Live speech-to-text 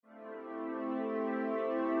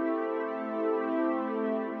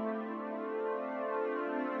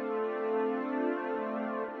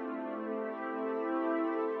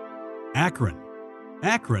Akron.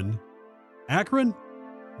 Akron? Akron?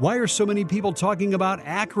 Why are so many people talking about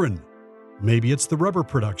Akron? Maybe it's the rubber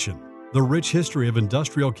production, the rich history of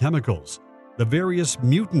industrial chemicals, the various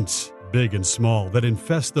mutants, big and small, that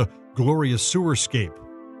infest the glorious sewerscape.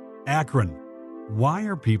 Akron. Why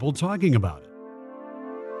are people talking about it?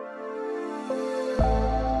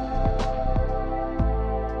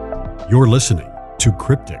 You're listening to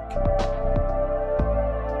Cryptic.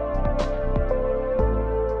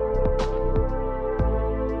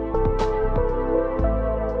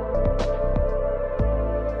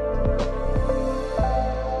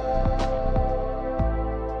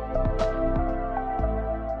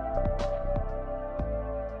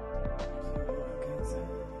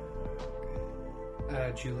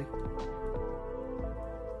 Julie?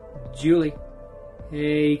 Julie?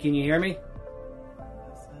 Hey, can you hear me?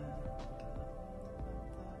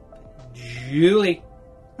 Julie?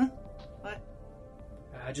 Huh? What?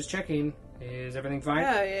 Just checking. Is everything fine?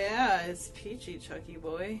 Yeah, it's peachy, Chucky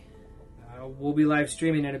boy. We'll be live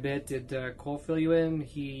streaming in a bit. Did Cole fill you in?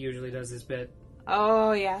 He usually does this bit.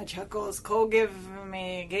 Oh yeah, Chuckles. Cole gave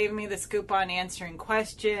me the scoop on answering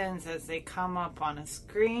questions as they come up on a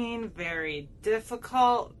screen. Very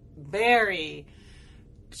difficult, very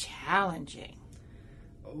challenging.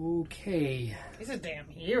 Okay. He's a damn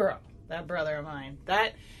hero, that brother of mine.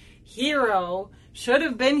 That hero should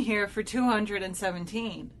have been here for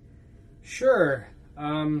 217. Sure.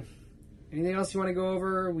 Anything else you want to go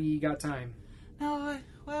over? We got time. No,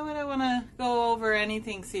 why would I want to go over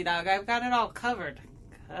anything, Sea-Dog? I've got it all covered.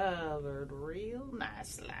 Covered real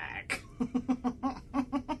nice like.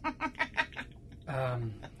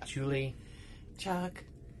 Julie. Chuck.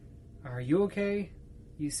 Are you okay?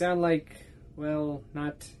 You sound like, well,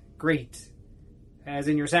 not great. As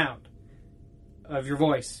in your sound. Of your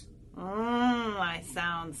voice. I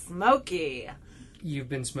sound smoky. You've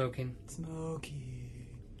been smoking. Smoky.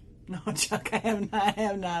 No, Chuck, I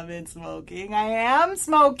have not been smoking. I am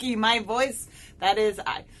smoky. My voice, it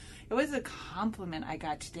was a compliment I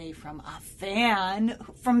got today from a fan,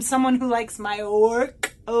 from someone who likes my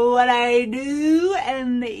work, what I do,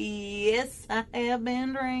 and yes, I have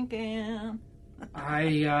been drinking.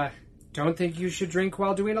 I don't think you should drink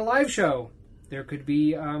while doing a live show. There could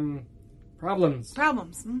be, problems.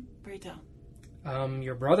 Problems? Pray tell.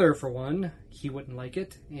 Your brother, for one, he wouldn't like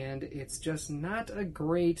it, and it's just not a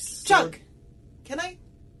great... Chuck! Can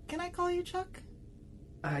I call you Chuck?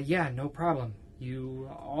 Yeah, no problem. You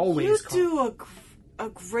always You call... do a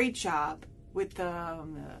great job with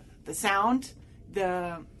the sound,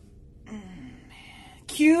 the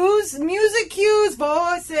cues, music cues,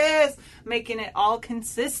 voices, making it all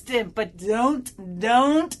consistent. But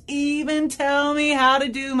don't even tell me how to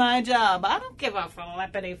do my job. I don't give a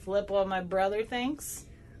flippity flip what my brother thinks.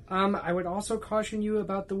 I would also caution you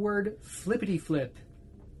about the word flippity flip.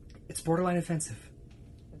 It's borderline offensive.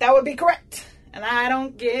 That would be correct. And I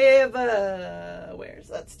don't give a... Where's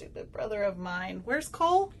that stupid brother of mine? Where's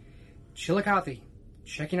Cole? Chillicothe.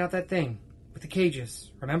 Checking out that thing. With the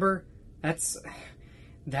cages. Remember? That's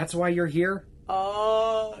why you're here?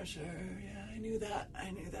 Oh, sure. Yeah, I knew that.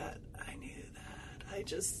 I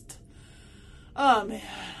just... Oh, man.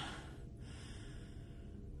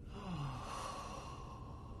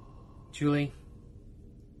 Julie?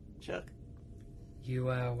 Chuck? You,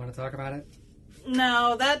 want to talk about it?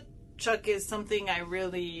 No, that, Chuck, is something I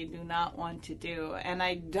really do not want to do. And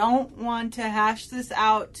I don't want to hash this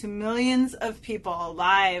out to millions of people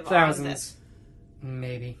live Thousands. on this.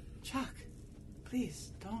 Maybe. Chuck,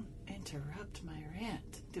 please don't interrupt my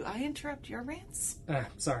rant. Do I interrupt your rants?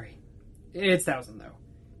 Sorry. It's 1,000, though.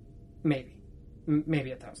 Maybe.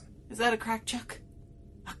 Maybe 1,000. Is that a crack, Chuck?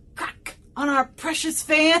 A crack on our precious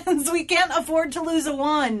fans? We can't afford to lose a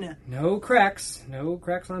one. No cracks. No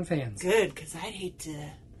cracks on fans. Good, because I'd hate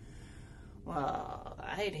to... Well,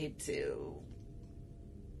 I'd hate to...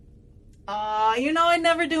 I'd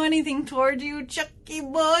never do anything toward you, Chucky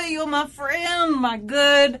boy. You're my friend, my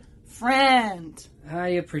good friend. I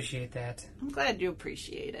appreciate that. I'm glad you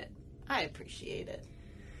appreciate it. I appreciate it.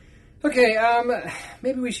 Okay,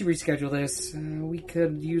 maybe we should reschedule this. We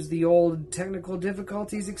could use the old technical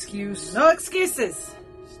difficulties excuse. No excuses.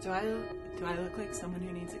 Do I look like someone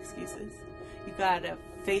who needs excuses? You gotta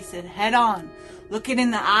face it head on. Look it in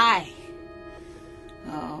the eye.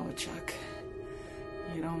 Oh, Chuck.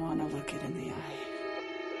 You don't want to look it in the eye.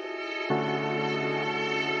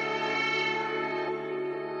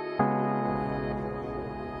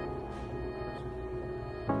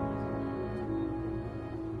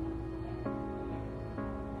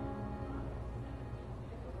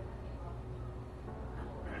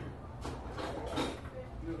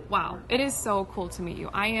 Wow, it is so cool to meet you.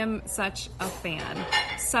 I am such a fan.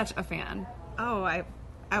 Such a fan. Oh, I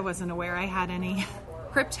wasn't aware I had any.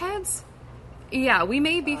 Crypt heads? Yeah, we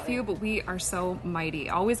may be few, but we are so mighty.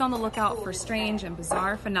 Always on the lookout for strange and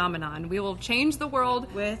bizarre phenomenon. We will change the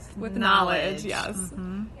world With knowledge. Yes.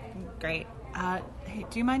 Mm-hmm. Great. Hey,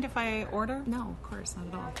 do you mind if I order? No, of course, not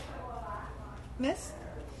at all. Miss?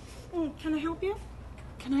 Can I help you?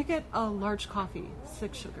 Can I get a large coffee,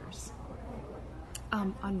 6 sugars?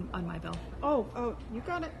 On my bill. Oh, you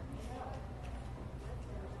got it.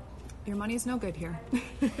 Your money's no good here.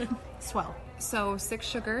 Swell. So 6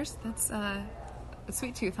 sugars, that's a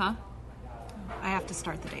sweet tooth, huh? I have to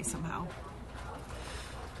start the day somehow.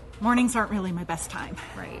 Mornings aren't really my best time.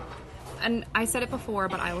 Right. And I said it before,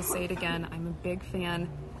 but I will say it again. I'm a big fan.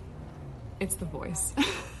 It's the voice.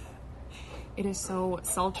 It is so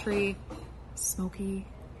sultry, smoky.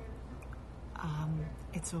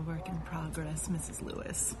 It's a work in progress, Mrs.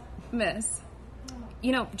 Lewis. Miss,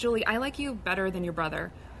 you know, Julie, I like you better than your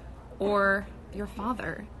brother. Or your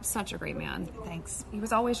father. Such a great man. Thanks. He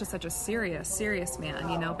was always just such a serious man,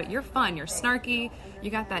 you know, but you're fun, you're snarky,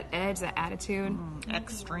 you got that edge, that attitude.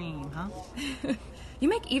 Extreme, huh? You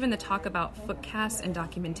make even the talk about footcasts and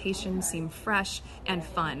documentation seem fresh and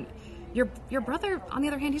fun. Your brother, on the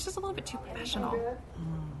other hand, he's just a little bit too professional.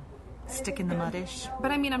 Stick in the mud-ish.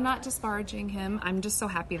 But I mean, I'm not disparaging him. I'm just so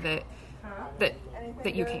happy that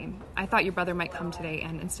you came. I thought your brother might come today,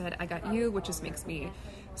 and instead I got you, which just makes me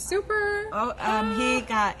super...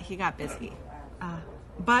 He got busy.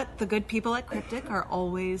 But the good people at Cryptic are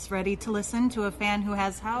always ready to listen to a fan who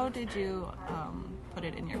has, how did you put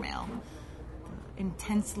it in your mail?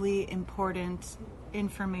 Intensely important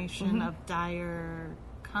information of dire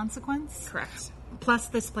consequence? Correct. Plus,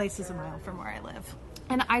 this place is a mile from where I live.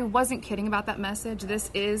 And I wasn't kidding about that message.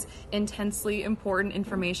 This is intensely important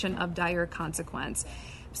information of dire consequence.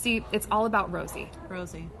 See, it's all about Rosie.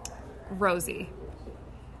 Rosie.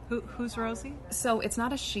 Who's Rosie? So it's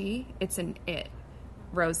not a she, it's an it.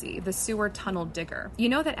 Rosie, the sewer tunnel digger. You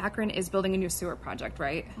know that Akron is building a new sewer project,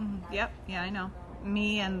 right? Yep, yeah, I know.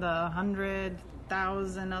 Me and the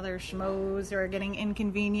 100,000 other schmoes who are getting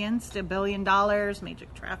inconvenienced, $1 billion, major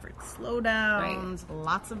traffic slowdowns,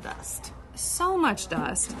 lots of dust. So much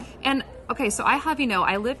dust. And okay, so I have you know,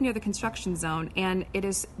 I live near the construction zone and it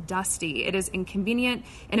is dusty. It is inconvenient.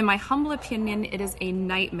 And in my humble opinion, it is a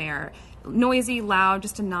nightmare. Noisy, loud,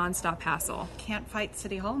 just a nonstop hassle. Can't fight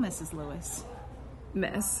City Hall, Mrs. Lewis.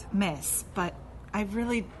 Miss, but I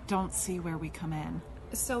really don't see where we come in.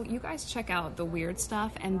 So you guys check out the weird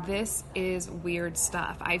stuff, and this is weird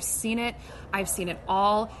stuff. I've seen it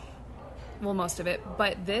all, well, most of it,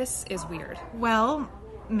 but this is weird. Well,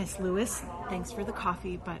 Miss Lewis, thanks for the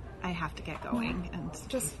coffee, but I have to get going. And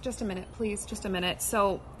just a minute, please, just a minute.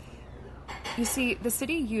 So, you see, the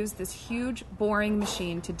city used this huge boring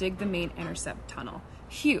machine to dig the main intercept tunnel.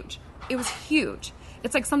 Huge. It was huge.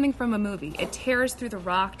 It's like something from a movie. It tears through the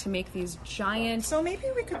rock to make these giant... So maybe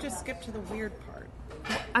we could just skip to the weird part.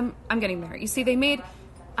 I'm getting there. You see, they made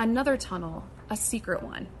another tunnel, a secret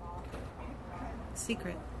one.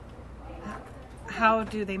 Secret? How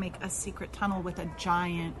do they make a secret tunnel with a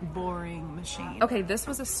giant, boring machine? Okay, this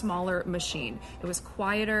was a smaller machine. It was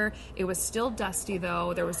quieter. It was still dusty,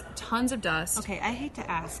 though. There was tons of dust. Okay, I hate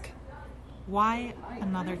to ask. Why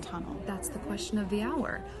another tunnel? That's the question of the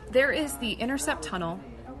hour. There is the intercept tunnel,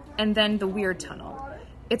 and then the weird tunnel.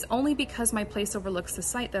 It's only because my place overlooks the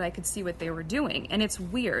site that I could see what they were doing, and it's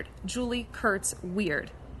weird. Julie Kurtz,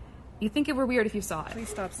 weird. You'd think it were weird if you saw it. Please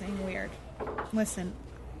stop saying weird. Listen,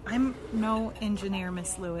 I'm no engineer,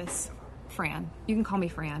 Miss Lewis. Fran. You can call me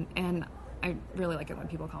Fran, and I really like it when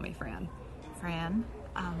people call me Fran. Fran?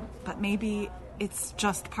 But maybe it's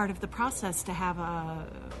just part of the process to have a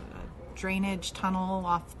drainage tunnel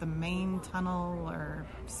off the main tunnel or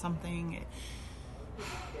something.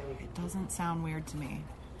 It doesn't sound weird to me.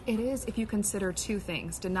 It is if you consider two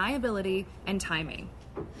things, deniability and timing.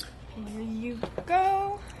 Here you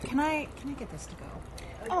go. Can I get this to go?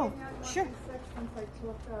 Oh, sure.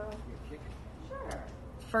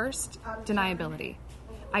 First, deniability.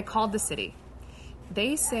 I called the city.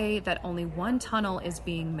 They say that only one tunnel is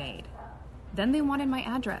being made. Then they wanted my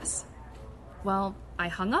address. Well, I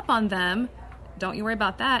hung up on them. Don't you worry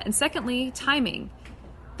about that. And secondly, timing.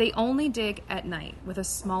 They only dig at night with a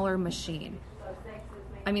smaller machine.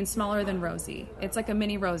 I mean, smaller than Rosie. It's like a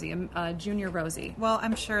mini Rosie, a junior Rosie. Well,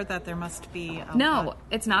 I'm sure that there must be No,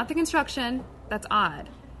 it's not the construction. That's odd.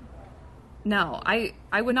 No, I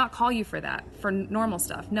would not call you for that, for normal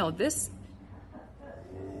stuff. No, there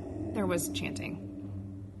was chanting.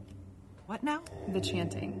 What now? The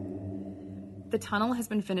chanting. The tunnel has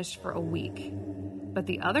been finished for a week. But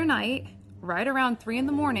the other night, right around 3 in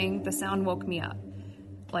the morning, the sound woke me up.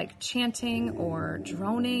 Like chanting or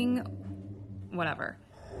droning, whatever.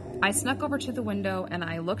 I snuck over to the window and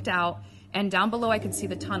I looked out, and down below I could see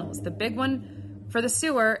the tunnels. The big one for the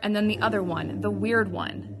sewer, and then the other one, the weird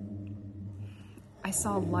one. I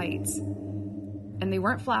saw lights. And they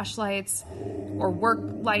weren't flashlights or work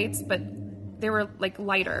lights, but they were like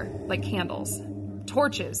lighter, like candles.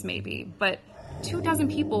 Torches, maybe. But 24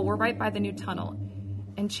 people were right by the new tunnel.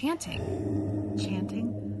 And chanting.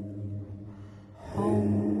 Chanting?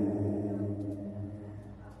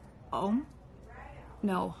 Home?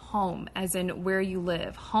 No, home, as in where you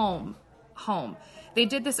live. Home. Home. They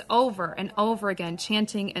did this over and over again,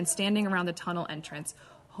 chanting and standing around the tunnel entrance.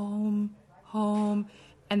 Home, home.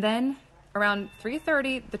 And then around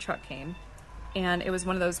 3:30, the truck came. And it was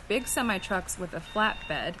one of those big semi-trucks with a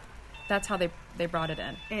flatbed. That's how they brought it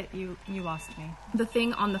in. You lost me. The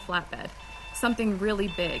thing on the flatbed. Something really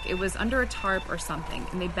big. It was under a tarp or something.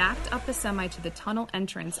 And they backed up the semi to the tunnel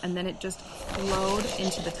entrance, and then it just flowed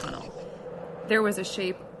into the tunnel. There was a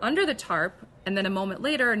shape under the tarp, and then a moment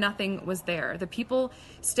later, nothing was there. The people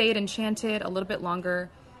stayed and chanted a little bit longer,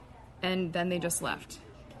 and then they just left.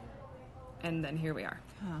 And then here we are.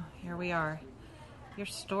 Oh, here we are. Your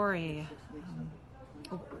story.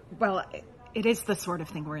 Well, it is the sort of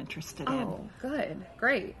thing we're interested in. Oh, good.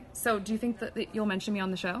 Great. So do you think that you'll mention me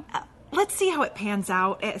on the show? Let's see how it pans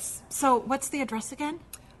out. So what's the address again?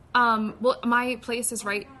 Well, my place is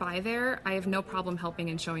right by there. I have no problem helping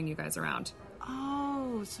and showing you guys around.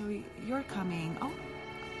 Oh, so you're coming. Oh,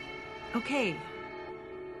 okay.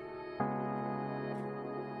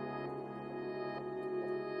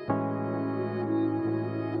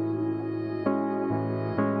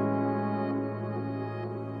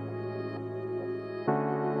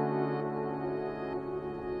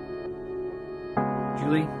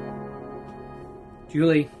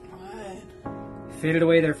 Julie. What? Faded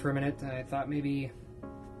away there for a minute. I thought maybe...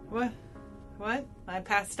 What? I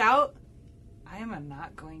passed out? I am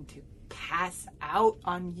not going to pass out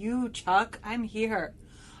on you, Chuck. I'm here.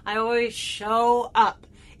 I always show up.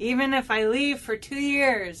 Even if I leave for 2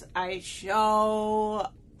 years, I show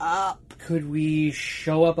up. Could we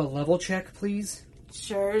show up a level check, please?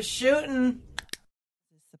 Sure as shooting.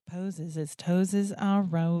 Supposes his toes are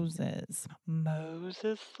roses.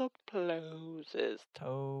 Moses supposes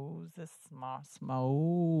toes is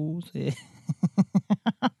Moses.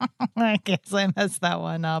 I guess I messed that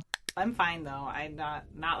one up. I'm fine though. I'm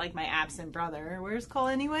not like my absent brother. Where's Cole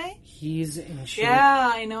anyway? He's in shape.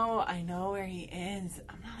 Yeah, I know where he is.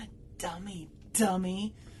 I'm not a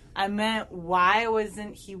dummy. I meant, why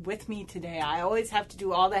wasn't he with me today? I always have to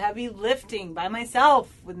do all the heavy lifting by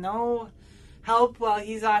myself with no help while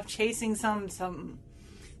he's off chasing some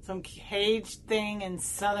cage thing in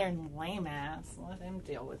Southern lame ass. Let him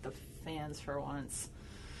deal with the fans for once.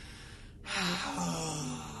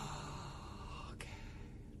 Okay.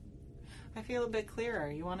 I feel a bit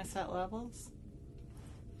clearer. You want to set levels?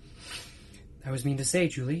 That was mean to say,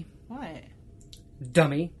 Julie. What?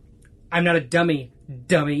 Dummy. I'm not a dummy.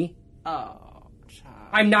 Dummy. Oh, child.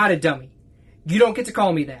 I'm not a dummy. You don't get to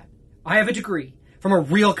call me that. I have a degree from a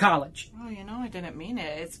real college. Oh, I didn't mean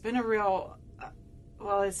it. It's been a real...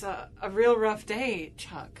 it's a real rough day,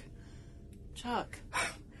 Chuck.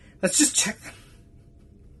 Let's just check them.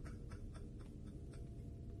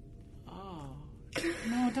 Oh.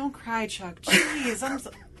 No, don't cry, Chuck. Jeez,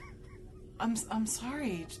 I'm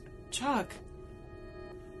sorry, Chuck.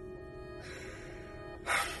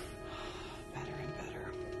 Better and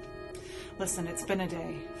better. Listen, it's been a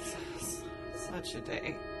day. Such a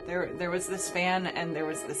day. There was this fan and there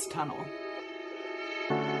was this tunnel.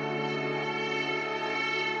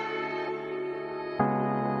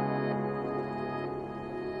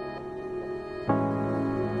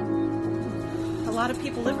 A lot of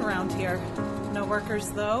people live around here. No workers,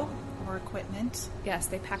 though, or equipment. Yes,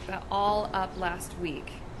 they packed that all up last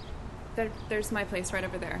week. There's my place right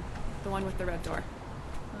over there. The one with the red door.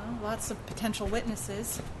 Well, lots of potential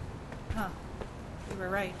witnesses. Huh. You were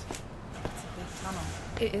right. It's a big tunnel.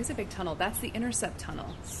 It is a big tunnel. That's the Intercept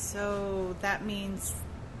Tunnel. So that means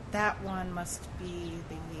that one must be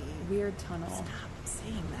the... Weird tunnel. Stop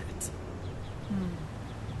saying that.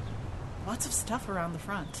 Lots of stuff around the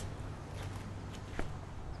front.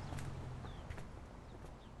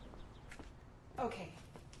 Okay.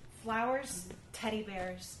 Flowers, teddy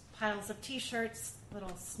bears, piles of t-shirts,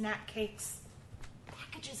 little snack cakes,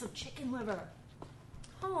 packages of chicken liver.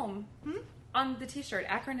 Home. On the t-shirt,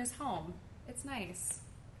 Akron is home. It's nice.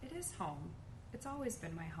 It is home. It's always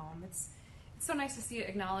been my home. It's so nice to see it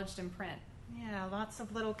acknowledged in print. Yeah, lots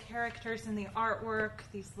of little characters in the artwork,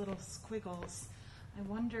 these little squiggles. I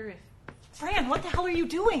wonder if... Fran, what the hell are you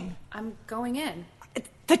doing? I'm going in.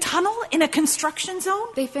 The tunnel in a construction zone?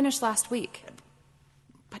 They finished last week.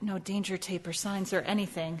 But no danger tape or signs or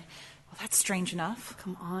anything. Well, that's strange enough.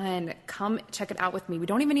 Come on, come check it out with me. We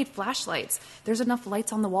don't even need flashlights. There's enough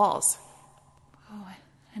lights on the walls. Oh,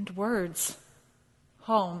 and words.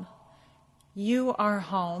 Home. You are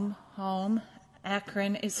home. Home.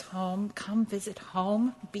 Akron is home. Come visit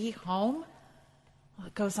home. Be home. Well,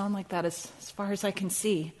 it goes on like that as far as I can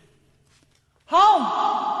see. Home!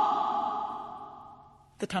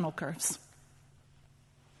 The tunnel curves.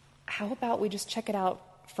 How about we just check it out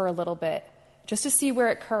for a little bit, just to see where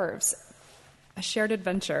it curves? A shared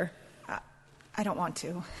adventure. I don't want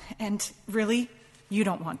to. And really, you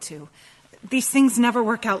don't want to. These things never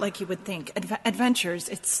work out like you would think. Adventures,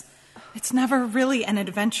 it's never really an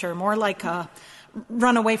adventure, more like a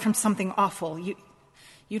run away from something awful.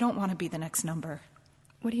 You don't want to be the next number.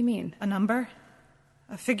 What do you mean? A number?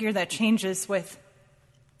 A figure that changes with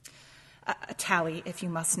a tally, if you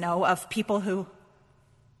must know, of people who...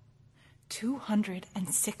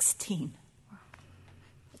 216.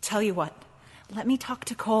 Tell you what, let me talk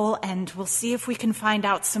to Cole and we'll see if we can find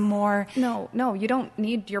out some more. No, you don't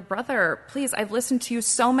need your brother. Please, I've listened to you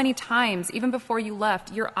so many times, even before you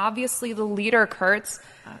left. You're obviously the leader, Kurtz.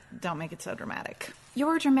 Don't make it so dramatic.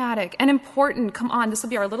 You're dramatic and important. Come on, this will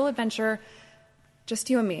be our little adventure. Just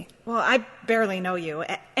you and me. Well, I barely know you.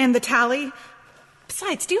 And the tally?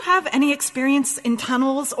 Besides, do you have any experience in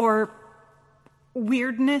tunnels or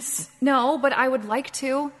weirdness? No, but I would like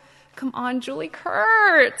to. Come on, Julie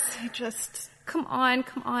Kurtz. Come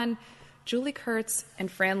on. Julie Kurtz and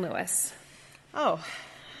Fran Lewis. Oh,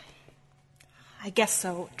 I guess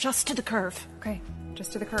so. Just to the curve. Okay,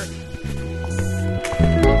 just to the curve.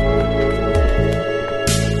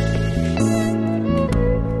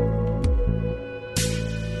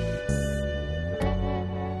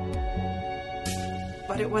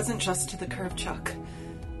 But it wasn't just to the curve, Chuck.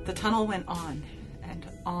 The tunnel went on and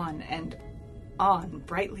on and on,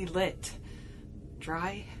 brightly lit.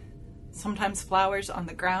 Dry, sometimes flowers on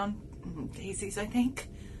the ground, daisies, I think.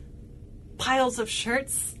 Piles of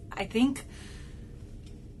shirts, I think.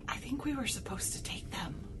 I think we were supposed to take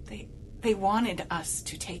them. They wanted us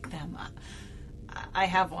to take them. I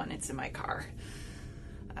have one, it's in my car.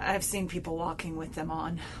 I've seen people walking with them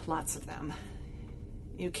on, lots of them.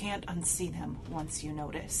 You can't unsee them once you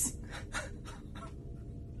notice.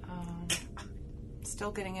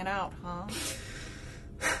 Still getting it out, huh?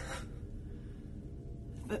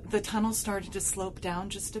 The tunnel started to slope down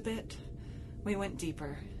just a bit. We went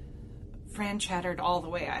deeper. Fran chattered all the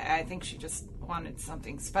way. I think she just wanted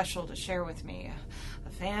something special to share with me. A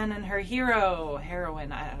fan and her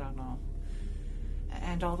heroine, I don't know.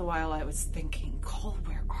 And all the while I was thinking, Cole,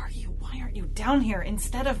 where are you? Why aren't you down here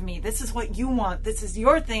instead of me? This is what you want. This is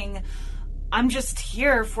your thing. I'm just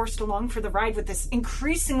here, forced along for the ride with this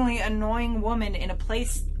increasingly annoying woman in a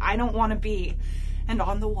place I don't want to be. And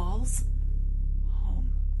on the walls,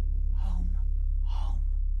 home, home, home.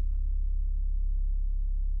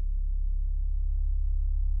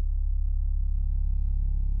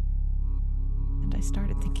 And I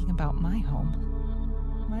started thinking about my home.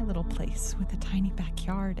 My little place with a tiny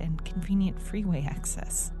backyard and convenient freeway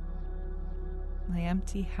access. My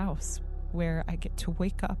empty house where I get to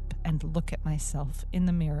wake up and look at myself in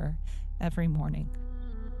the mirror every morning.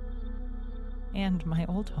 And my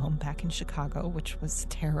old home back in Chicago, which was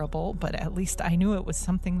terrible, but at least I knew it was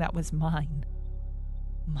something that was mine.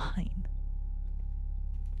 Mine.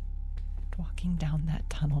 Walking down that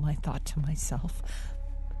tunnel, I thought to myself,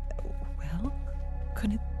 well,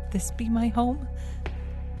 couldn't this be my home?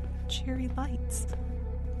 Cheery lights,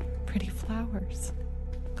 pretty flowers,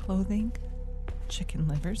 clothing, chicken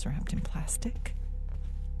livers wrapped in plastic.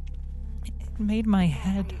 It made my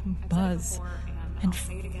head buzz. And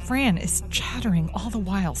Fran is chattering all the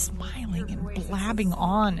while, smiling and blabbing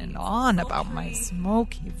on and on about my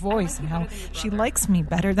smoky voice and how she likes me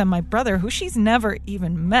better than my brother, who she's never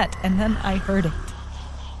even met. And then I heard it.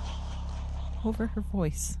 Over her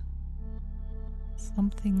voice.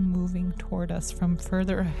 Something moving toward us from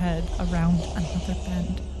further ahead around another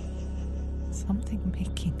bend. Something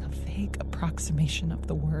making a vague approximation of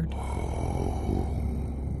the word.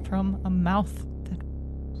 From a mouth that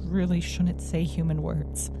really shouldn't say human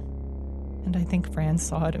words. And I think Fran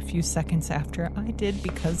saw it a few seconds after I did,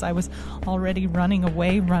 because I was already running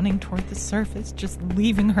away, running toward the surface, just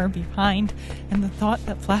leaving her behind. And the thought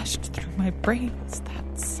that flashed through my brain was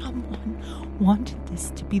that someone wanted this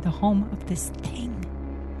to be the home of this thing.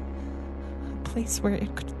 A place where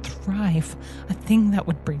it could thrive. A thing that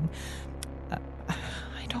would bring,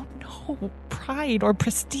 I don't know, pride or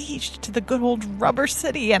prestige to the good old Rubber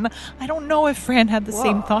City. And I don't know if Fran had the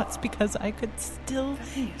same thoughts because I could still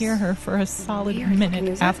hear her for a solid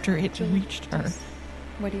minute after it reached her.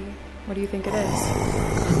 What do you think it is?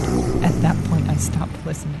 At that point, I stopped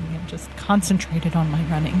listening and just concentrated on my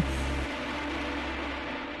running.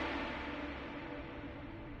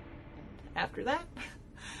 After that,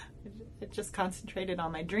 I just concentrated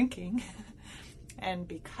on my drinking. And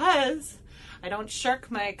because I don't shirk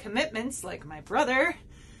my commitments like my brother,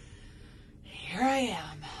 here I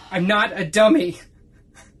am. I'm not a dummy.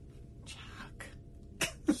 Chuck.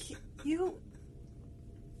 You...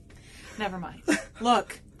 Never mind.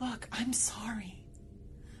 Look, I'm sorry.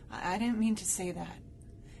 I didn't mean to say that.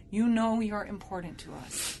 You know you're important to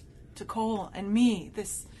us. To Cole and me.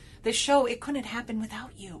 This show, it couldn't happen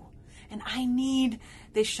without you. And I need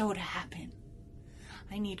this show to happen.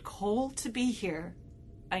 I need Cole to be here.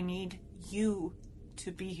 I need you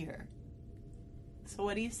to be here. So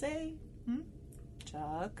what do you say?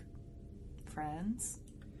 Chuck? Friends?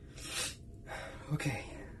 Okay,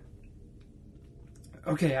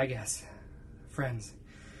 I guess. Friends.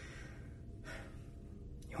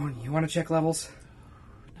 You want to check levels?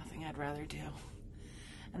 Nothing I'd rather do.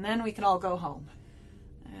 And then we can all go home.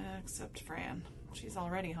 Except Fran. She's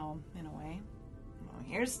already home, in a way. Well,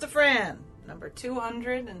 here's to Fran, number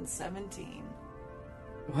 217.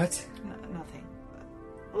 What? Nothing.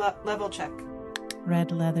 Level check.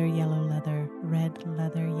 Red leather, yellow leather. Red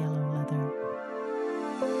leather, yellow leather.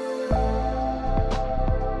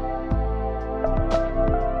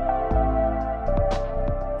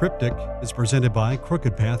 Cryptic is presented by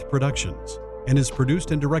Crooked Path Productions and is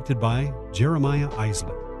produced and directed by Jeremiah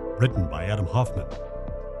Isley. Written by Adam Hoffman.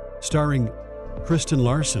 Starring Kristen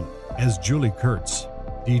Larson as Julie Kurtz,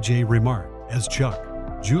 DJ Remark as Chuck,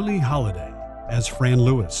 Julie Holliday as Fran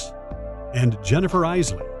Lewis, and Jennifer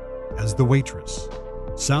Isley as the waitress.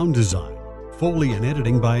 Sound design, Foley and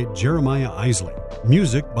editing by Jeremiah Isley.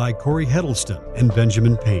 Music by Corey Heddleston and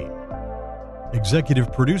Benjamin Payne.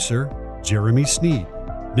 Executive producer, Jeremy Sneed.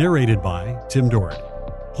 Narrated by Tim Doherty.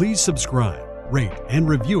 Please subscribe, rate, and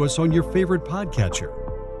review us on your favorite podcatcher.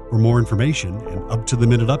 For more information and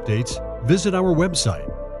up-to-the-minute updates, visit our website,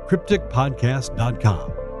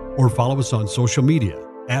 crypticpodcast.com, or follow us on social media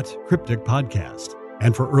at Cryptic Podcast.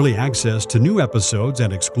 And for early access to new episodes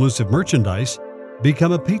and exclusive merchandise,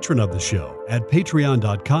 become a patron of the show at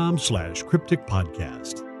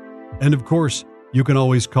patreon.com/crypticpodcast. And of course, you can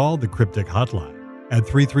always call the Cryptic Hotline at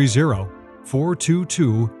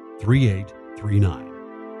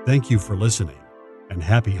 330-422-3839. Thank you for listening, and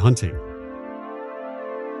happy hunting.